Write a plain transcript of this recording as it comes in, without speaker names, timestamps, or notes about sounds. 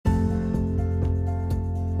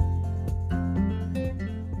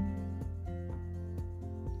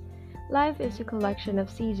Life is a collection of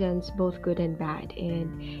seasons, both good and bad,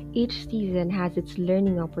 and each season has its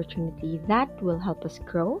learning opportunity that will help us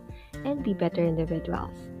grow and be better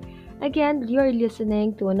individuals. Again, you're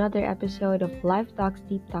listening to another episode of Life Talks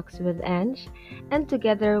Deep Talks with Ange, and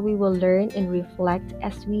together we will learn and reflect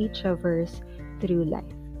as we traverse through life.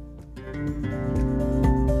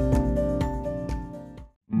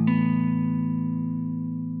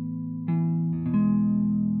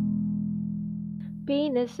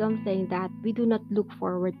 Pain is something that we do not look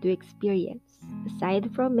forward to experience.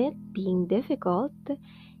 Aside from it being difficult,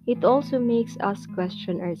 it also makes us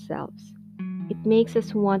question ourselves. It makes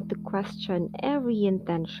us want to question every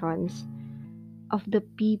intentions of the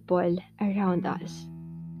people around us.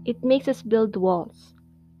 It makes us build walls,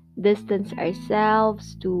 distance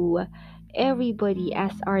ourselves to everybody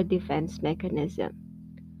as our defense mechanism.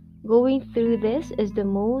 Going through this is the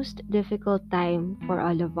most difficult time for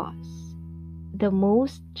all of us, the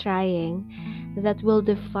most trying that will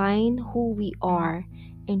define who we are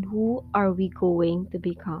and who are we going to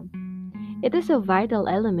become. It is a vital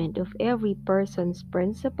element of every person's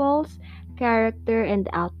principles, character, and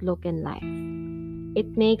outlook in life.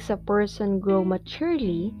 It makes a person grow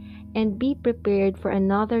maturely and be prepared for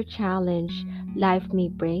another challenge life may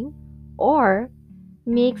bring, or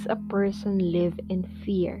makes a person live in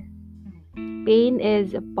fear. Pain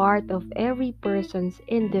is a part of every person's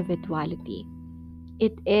individuality.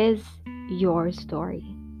 It is your story.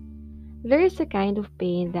 There is a kind of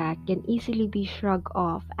pain that can easily be shrugged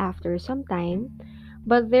off after some time,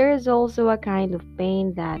 but there is also a kind of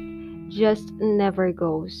pain that just never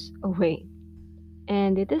goes away.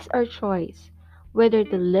 And it is our choice whether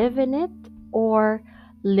to live in it or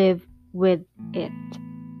live with it.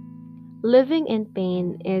 Living in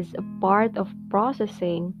pain is a part of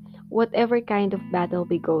processing whatever kind of battle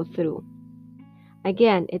we go through.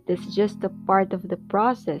 Again, it is just a part of the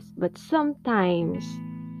process, but sometimes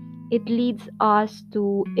it leads us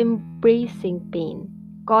to embracing pain,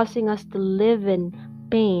 causing us to live in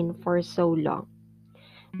pain for so long.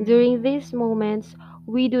 During these moments,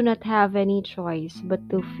 we do not have any choice but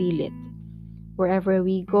to feel it. Wherever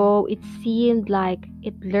we go, it seemed like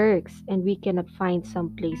it lurks and we cannot find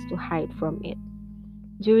some place to hide from it.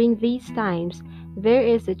 During these times, there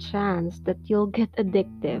is a chance that you'll get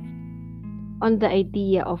addictive on the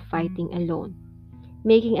idea of fighting alone,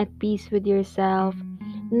 making at peace with yourself,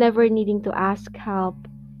 never needing to ask help,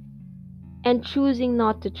 and choosing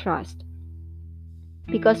not to trust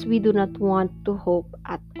because we do not want to hope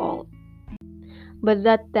at all. But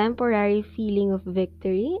that temporary feeling of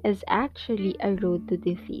victory is actually a road to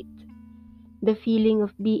defeat. The feeling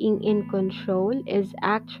of being in control is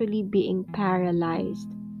actually being paralyzed.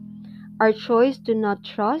 Our choice to not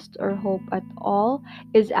trust or hope at all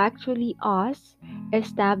is actually us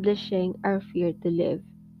establishing our fear to live.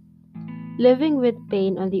 Living with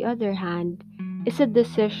pain, on the other hand, is a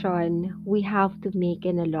decision we have to make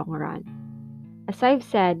in the long run. As I've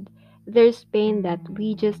said, there's pain that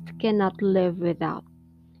we just cannot live without.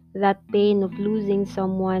 That pain of losing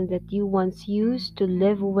someone that you once used to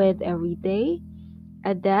live with every day,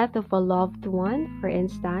 a death of a loved one, for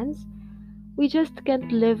instance, we just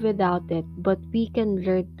can't live without it, but we can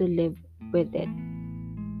learn to live with it.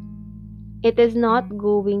 It is not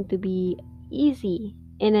going to be easy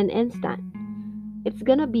in an instant. It's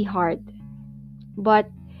gonna be hard, but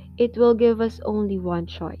it will give us only one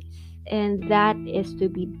choice, and that is to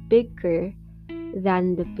be bigger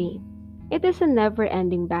than the pain. It is a never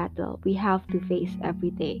ending battle we have to face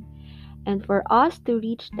every day, and for us to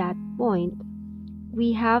reach that point,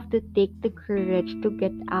 we have to take the courage to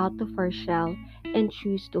get out of our shell and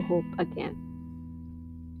choose to hope again.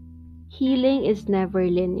 Healing is never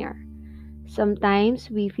linear. Sometimes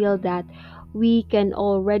we feel that we can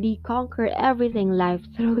already conquer everything life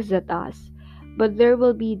throws at us, but there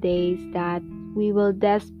will be days that we will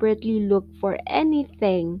desperately look for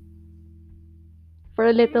anything, for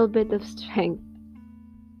a little bit of strength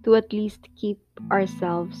to at least keep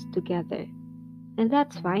ourselves together. And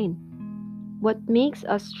that's fine. What makes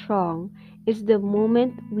us strong is the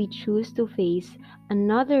moment we choose to face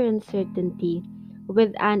another uncertainty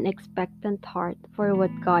with an expectant heart for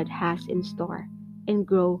what God has in store and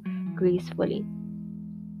grow gracefully.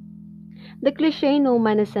 The cliche no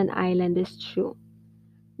man is an island is true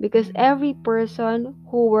because every person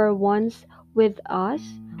who were once with us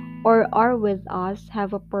or are with us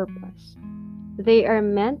have a purpose. They are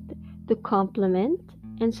meant to complement,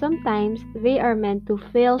 and sometimes they are meant to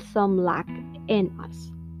fill some lack in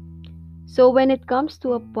us. So when it comes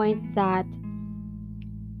to a point that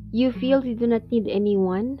you feel you do not need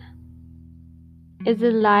anyone, is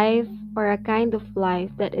a life or a kind of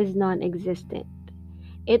life that is non existent.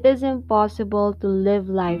 It is impossible to live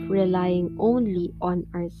life relying only on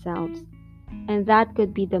ourselves, and that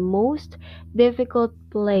could be the most difficult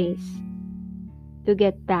place to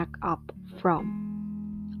get back up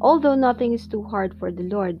from. Although nothing is too hard for the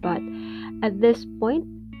Lord, but at this point,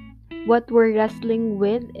 what we're wrestling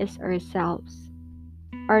with is ourselves,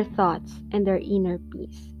 our thoughts, and our inner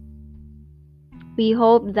peace. We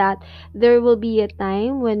hope that there will be a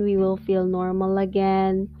time when we will feel normal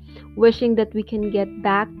again, wishing that we can get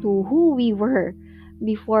back to who we were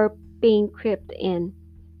before pain crept in.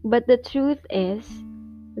 But the truth is,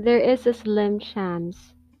 there is a slim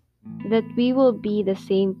chance that we will be the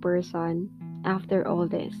same person after all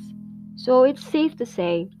this. So it's safe to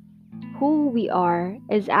say who we are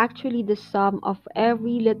is actually the sum of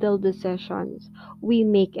every little decisions we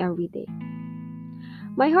make every day.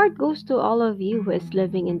 My heart goes to all of you who is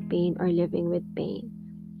living in pain or living with pain.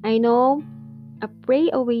 I know a pray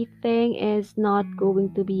away thing is not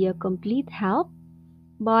going to be a complete help,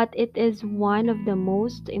 but it is one of the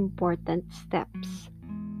most important steps.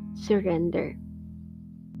 Surrender.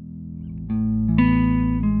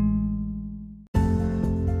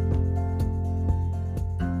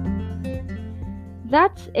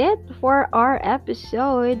 That's it for our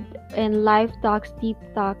episode in Life Talks Deep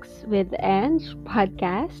Talks with Ange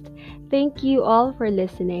podcast. Thank you all for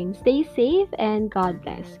listening. Stay safe and God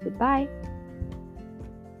bless. Goodbye.